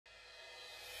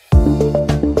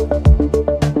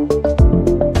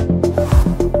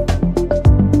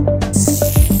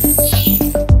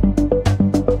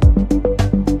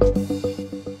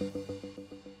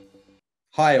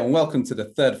Hi, and welcome to the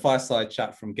third Fireside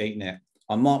chat from GATENet.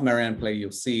 I'm Mark Marianne,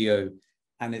 your CEO,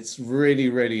 and it's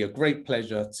really a great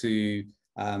pleasure to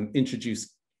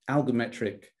introduce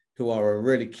Algometric, who are a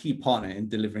really key partner in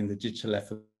delivering the digital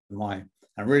FMI.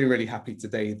 I'm really happy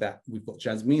today that we've got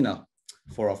Jasmina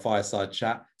for our Fireside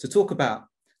chat to talk about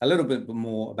a little bit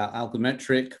more about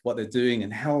Algometric, what they're doing,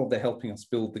 and how they're helping us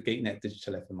build the GATENet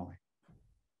Digital FMI.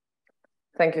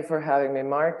 Thank you for having me,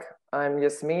 Mark. I'm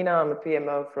Jasmina, I'm a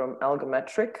PMO from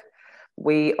Algometric.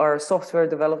 We are a software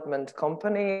development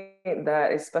company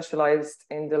that is specialized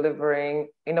in delivering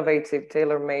innovative,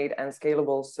 tailor-made and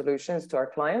scalable solutions to our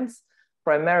clients,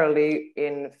 primarily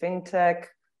in fintech,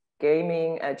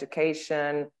 gaming,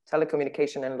 education,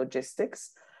 telecommunication and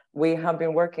logistics. We have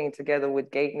been working together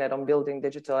with GATENet on building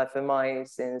digital FMI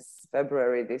since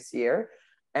February this year.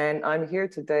 And I'm here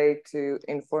today to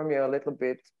inform you a little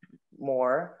bit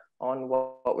more on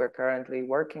what we're currently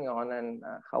working on and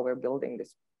how we're building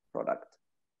this product.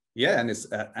 Yeah, and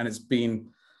it's been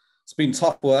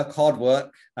tough work, hard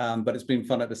work, but it's been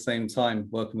fun at the same time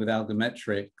working with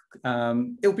Algometric.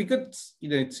 It'll be good,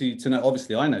 to know.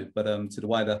 Obviously, I know, but to the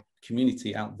wider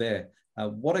community out there,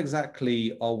 what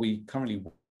exactly are we currently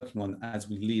working on as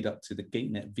we lead up to the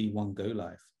GATENet V1 go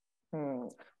live?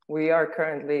 We are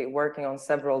currently working on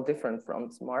several different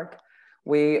fronts, Mark.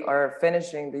 We are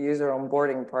finishing the user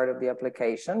onboarding part of the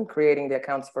application, creating the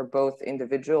accounts for both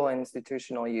individual and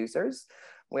institutional users.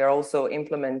 We are also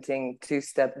implementing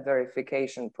two-step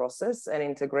verification process and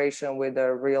integration with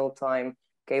a real-time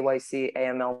KYC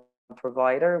AML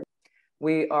provider.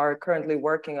 We are currently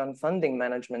working on funding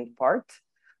management part,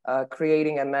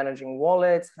 creating and managing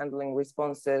wallets, handling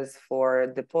responses for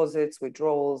deposits,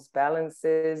 withdrawals,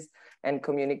 balances, and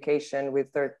communication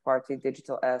with third-party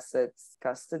digital assets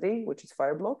custody, which is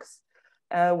Fireblocks.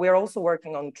 We are also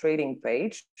working on trading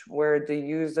page, where the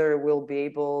user will be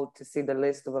able to see the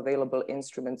list of available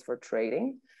instruments for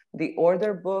trading, the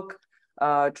order book,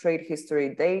 trade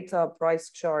history data,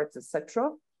 price charts, etc.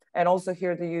 And also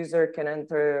here the user can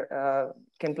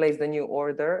place the new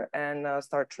order and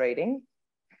start trading.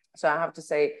 So I have to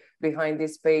say, behind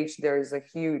this page, there is a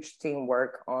huge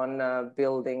teamwork on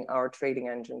building our trading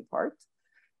engine part.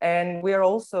 And we are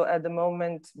also at the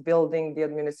moment building the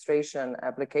administration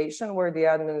application where the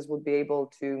admins would be able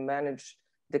to manage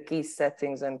the key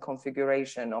settings and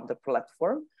configuration of the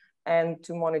platform and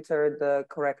to monitor the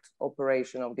correct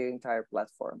operation of the entire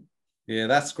platform. Yeah,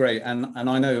 that's great. And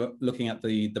I know, looking at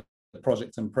the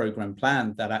project and program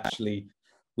plan, that actually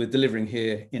we're delivering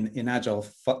here in agile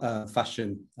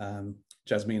fashion,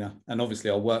 Jasmina, and obviously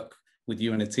I'll work with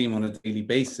you and a team on a daily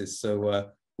basis. So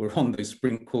we're on those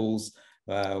sprint calls,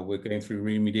 we're going through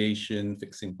remediation,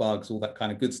 fixing bugs, all that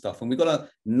kind of good stuff. And we've got a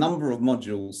number of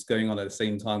modules going on at the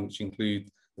same time, which include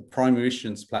the primary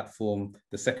issuance platform,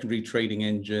 the secondary trading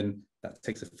engine that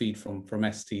takes a feed from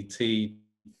STT,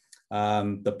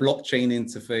 the blockchain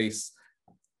interface.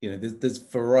 There's a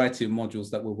variety of modules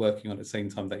that we're working on at the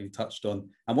same time that you touched on.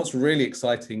 And what's really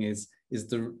exciting is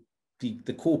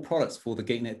the core products for the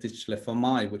GATENet Digital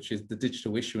FMI, which is the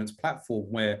digital issuance platform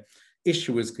where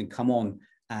issuers can come on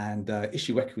and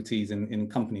issue equities in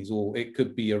companies, or it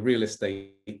could be a real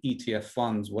estate, ETF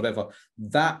funds, whatever.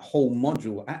 That whole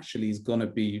module actually is going to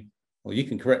be, well, you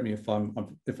can correct me if I'm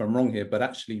wrong here, but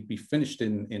actually be finished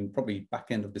in probably back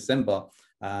end of December,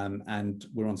 and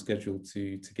we're on schedule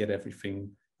to get everything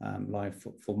live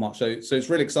for March. So it's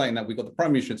really exciting that we've got the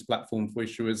primary issuance platform for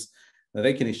issuers, that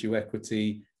they can issue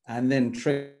equity and then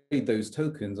trade those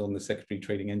tokens on the secondary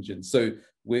trading engine. So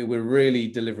we're really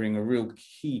delivering a real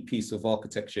key piece of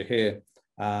architecture here.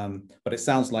 But it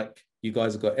sounds like you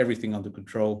guys have got everything under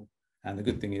control. And the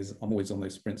good thing is I'm always on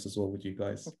those sprints as well with you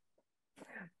guys.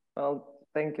 Well,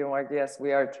 thank you, Mark. Yes,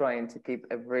 we are trying to keep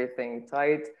everything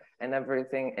tight and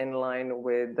everything in line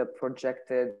with the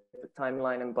projected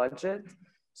timeline and budget.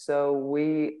 So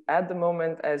we, at the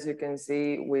moment, as you can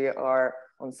see, we are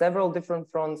on several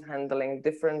different fronts, handling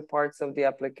different parts of the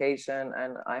application.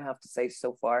 And I have to say,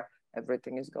 so far,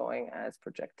 everything is going as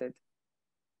projected.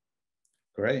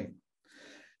 Great.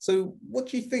 So what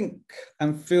do you think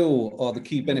and feel are the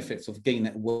key benefits of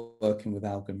GATENet working with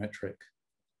Algometric?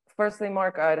 Firstly,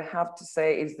 Mark, I'd have to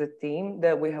say is the team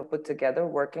that we have put together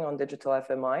working on digital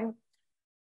FMI.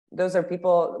 Those are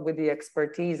people with the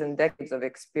expertise and decades of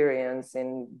experience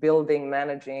in building,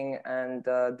 managing, and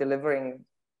delivering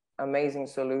amazing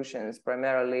solutions,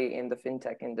 primarily in the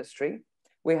fintech industry.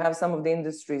 We have some of the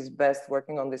industry's best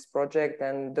working on this project,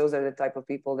 and those are the type of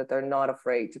people that are not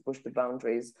afraid to push the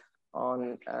boundaries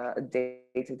on a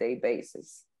day-to-day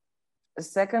basis.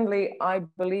 Secondly, I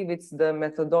believe it's the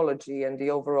methodology and the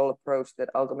overall approach that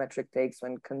Algometric takes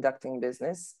when conducting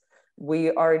business.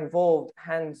 We are involved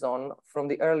hands-on from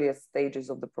the earliest stages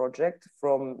of the project,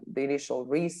 from the initial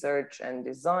research and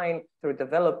design through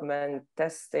development,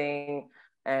 testing,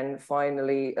 and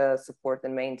finally support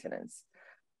and maintenance.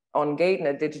 On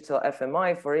GATENet Digital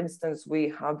FMI, for instance,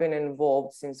 we have been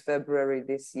involved since February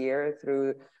this year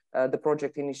through the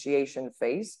project initiation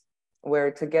phase, where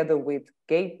together with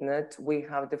GATENet, we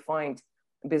have defined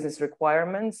business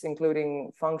requirements,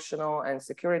 including functional and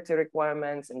security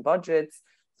requirements and budgets,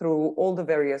 through all the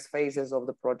various phases of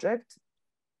the project,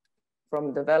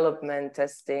 from development,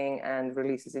 testing, and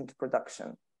releases into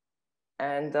production.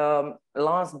 And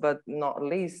last but not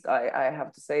least, I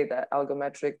have to say that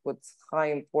Algometric puts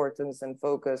high importance and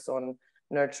focus on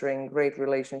nurturing great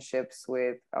relationships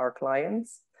with our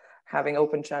clients, having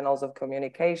open channels of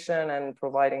communication, and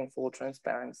providing full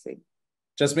transparency.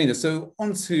 Jasmina, so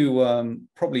on to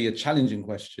probably a challenging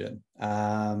question,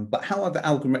 but how have the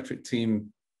Algometric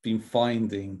team been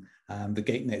finding the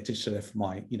GATENet Digital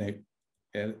FMI? You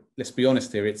know, let's be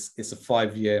honest here, it's a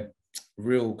 5-year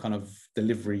real kind of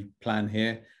delivery plan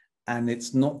here, and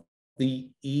it's not the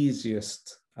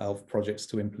easiest of projects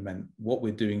to implement. What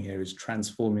we're doing here is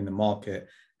transforming the market,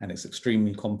 and it's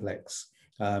extremely complex.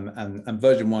 And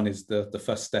version 1 is the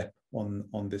first step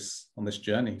on this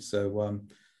journey. So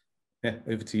yeah,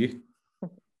 over to you.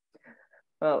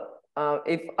 Well,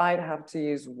 if I'd have to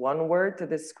use one word to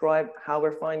describe how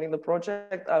we're finding the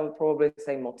project, I would probably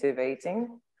say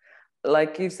motivating.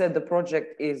 Like you said, the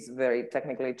project is very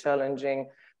technically challenging.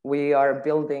 We are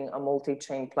building a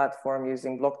multi-chain platform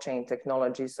using blockchain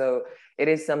technology. So it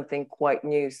is something quite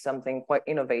new, something quite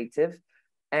innovative.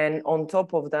 And on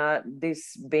top of that,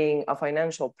 this being a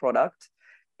financial product,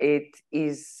 it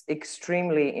is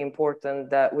extremely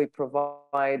important that we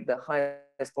provide the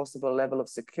highest possible level of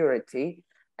security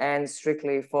and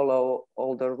strictly follow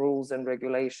all the rules and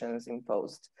regulations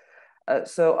imposed.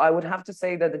 So I would have to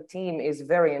say that the team is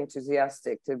very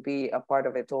enthusiastic to be a part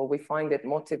of it all. We find it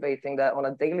motivating that on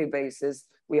a daily basis,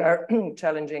 we are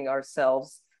challenging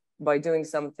ourselves by doing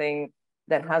something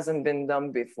that hasn't been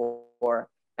done before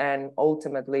and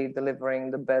ultimately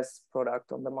delivering the best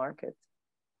product on the market.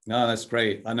 No, that's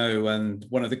great. I know, and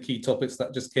one of the key topics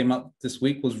that just came up this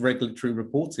week was regulatory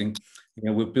reporting. You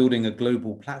know, we're building a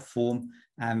global platform,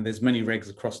 and there's many regs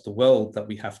across the world that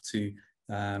we have to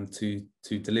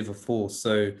deliver for.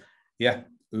 So yeah,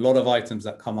 a lot of items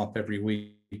that come up every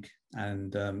week,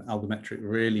 and Algometric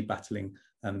really battling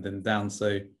them down.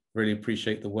 So really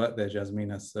appreciate the work there,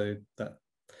 Jasmina. So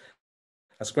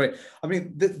that's great. I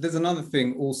mean, there's another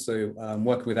thing also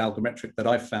working with Algometric that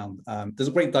I found. There's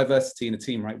a great diversity in the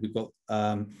team, right? We've got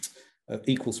an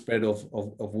equal spread of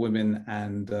women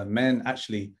and men.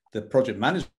 Actually, the project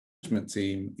management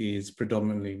team is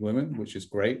predominantly women, which is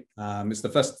great. It's the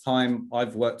first time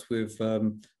I've worked with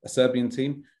a Serbian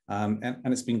team, and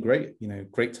it's been great. You know,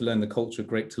 great to learn the culture,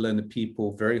 great to learn the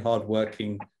people, very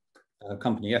hardworking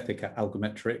company ethic at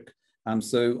Algometric.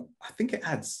 So I think it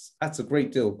adds a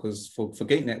great deal, because for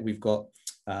GATENet, we've got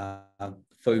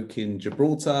folk in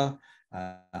Gibraltar,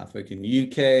 folk in the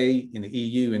UK, in the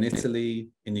EU, in Italy,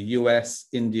 in the US,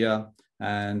 India,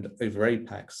 and over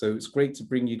APAC. So it's great to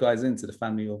bring you guys into the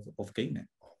family of GATENet.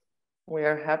 We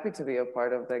are happy to be a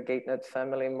part of the GATENet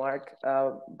family, Mark,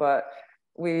 but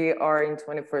we are in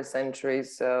 21st century,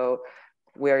 so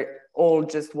we're all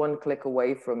just one click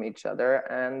away from each other.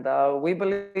 And we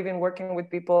believe in working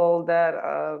with people that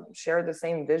share the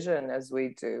same vision as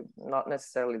we do, not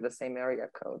necessarily the same area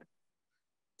code.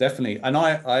 Definitely. And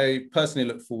I personally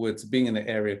look forward to being in the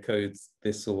area codes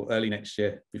this or early next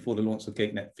year before the launch of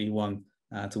GATENet V1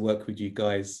 to work with you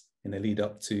guys in the lead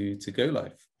up to go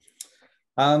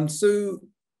live. So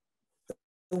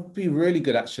it'll be really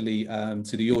good actually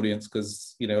to the audience,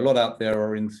 because you know a lot out there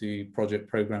are into project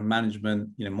program management.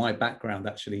 You know, my background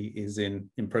actually is in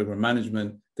program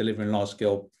management, delivering large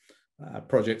scale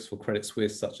projects for Credit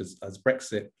Suisse, such as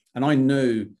Brexit, and I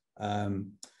know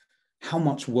how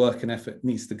much work and effort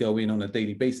needs to go in on a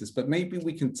daily basis. But maybe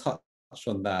we can touch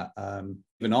on that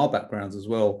in our backgrounds as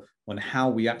well, on how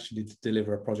we actually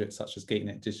deliver a project such as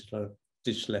GATENet Digital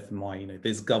FMI. You know,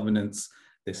 there's governance,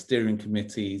 there's steering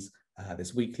committees.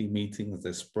 There's weekly meetings,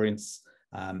 there's sprints.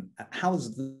 How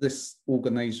does this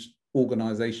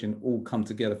organization all come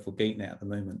together for GATENet at the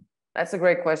moment? That's a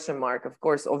great question, Mark. Of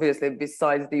course, obviously,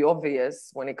 besides the obvious,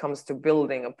 when it comes to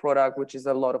building a product, which is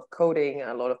a lot of coding,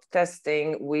 a lot of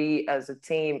testing, we as a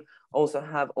team also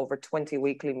have over 20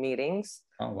 weekly meetings.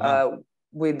 Oh, wow.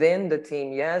 Within the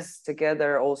team, yes,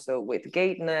 together also with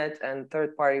GATENet and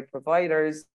third-party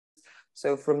providers.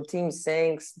 So from team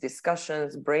syncs,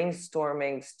 discussions,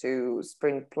 brainstormings to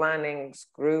sprint plannings,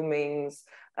 groomings,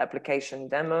 application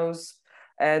demos.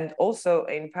 And also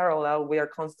in parallel, we are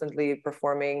constantly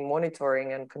performing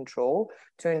monitoring and control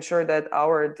to ensure that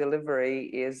our delivery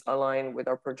is aligned with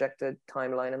our projected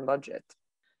timeline and budget.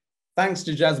 Thanks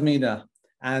to Jasmina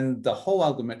and the whole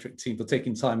Algometric team for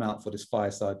taking time out for this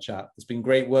fireside chat. It's been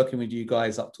great working with you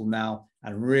guys up till now,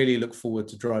 and really look forward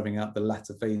to driving out the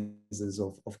latter phases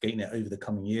of GATENet over the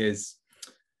coming years.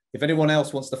 If anyone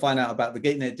else wants to find out about the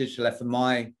GATENet Digital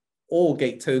FMI or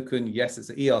Gate token, yes, it's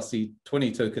an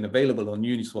ERC20 token available on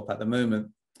Uniswap at the moment,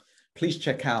 please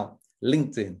check out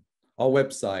LinkedIn, our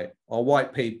website, our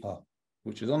white paper,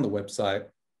 which is on the website,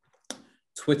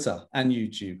 Twitter and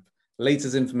YouTube.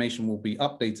 Latest information will be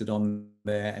updated on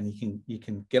there, and you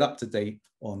can get up to date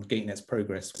on GATENet's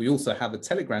progress. We also have a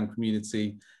Telegram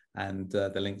community, and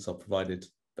the links are provided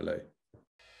below.